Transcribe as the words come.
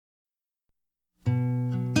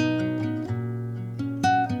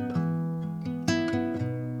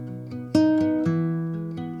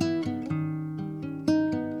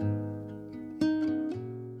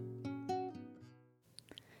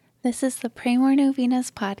This is the Pray More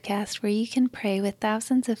Novenas podcast where you can pray with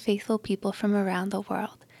thousands of faithful people from around the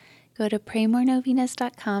world. Go to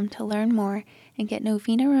praymorenovenas.com to learn more and get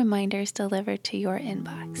novena reminders delivered to your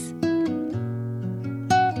inbox.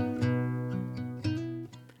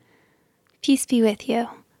 Peace be with you.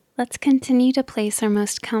 Let's continue to place our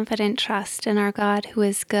most confident trust in our God who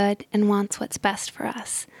is good and wants what's best for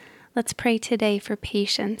us. Let's pray today for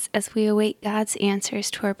patience as we await God's answers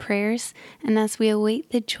to our prayers and as we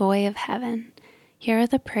await the joy of heaven. Here are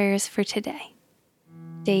the prayers for today.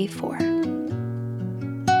 Day 4.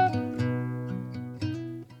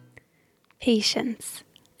 Patience.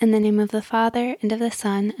 In the name of the Father, and of the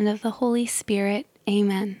Son, and of the Holy Spirit.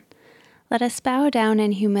 Amen. Let us bow down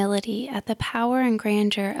in humility at the power and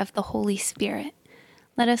grandeur of the Holy Spirit.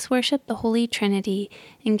 Let us worship the Holy Trinity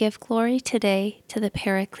and give glory today to the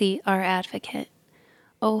Paraclete, our advocate.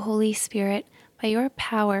 O Holy Spirit, by your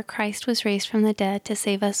power Christ was raised from the dead to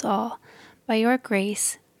save us all. By your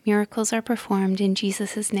grace, miracles are performed in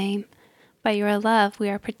Jesus' name. By your love we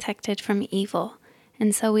are protected from evil.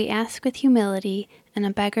 And so we ask with humility and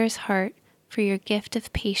a beggar's heart for your gift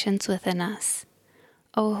of patience within us.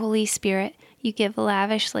 O Holy Spirit, you give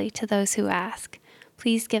lavishly to those who ask.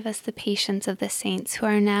 Please give us the patience of the saints who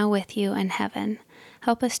are now with you in heaven.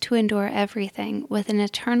 Help us to endure everything with an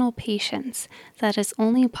eternal patience that is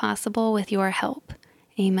only possible with your help.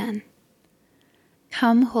 Amen.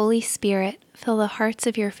 Come, Holy Spirit, fill the hearts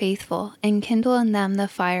of your faithful and kindle in them the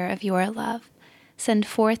fire of your love. Send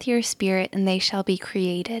forth your Spirit and they shall be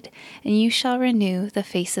created, and you shall renew the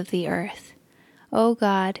face of the earth. O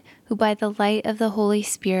God, who by the light of the Holy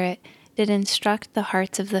Spirit did instruct the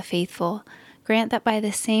hearts of the faithful, grant that by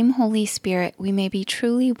the same Holy Spirit we may be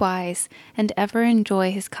truly wise and ever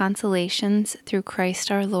enjoy his consolations through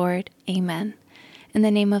Christ our Lord. Amen. In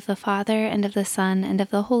the name of the Father, and of the Son, and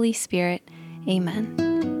of the Holy Spirit. Amen.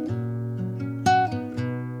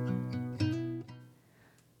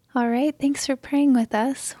 All right, thanks for praying with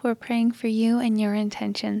us. We're praying for you and your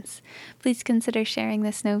intentions. Please consider sharing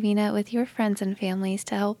this novena with your friends and families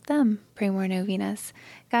to help them pray more novenas.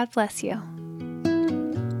 God bless you.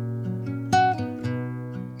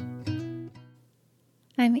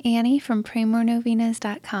 I'm Annie from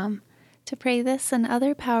praymorenovenas.com. To pray this and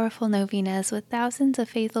other powerful novenas with thousands of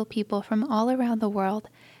faithful people from all around the world,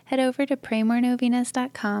 head over to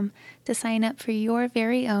praymorenovenas.com to sign up for your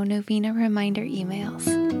very own novena reminder emails.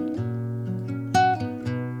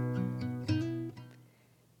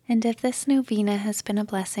 And if this novena has been a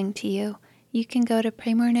blessing to you, you can go to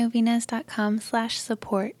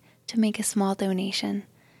praymorenovenas.com/support to make a small donation.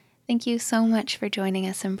 Thank you so much for joining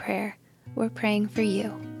us in prayer. We're praying for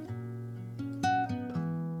you.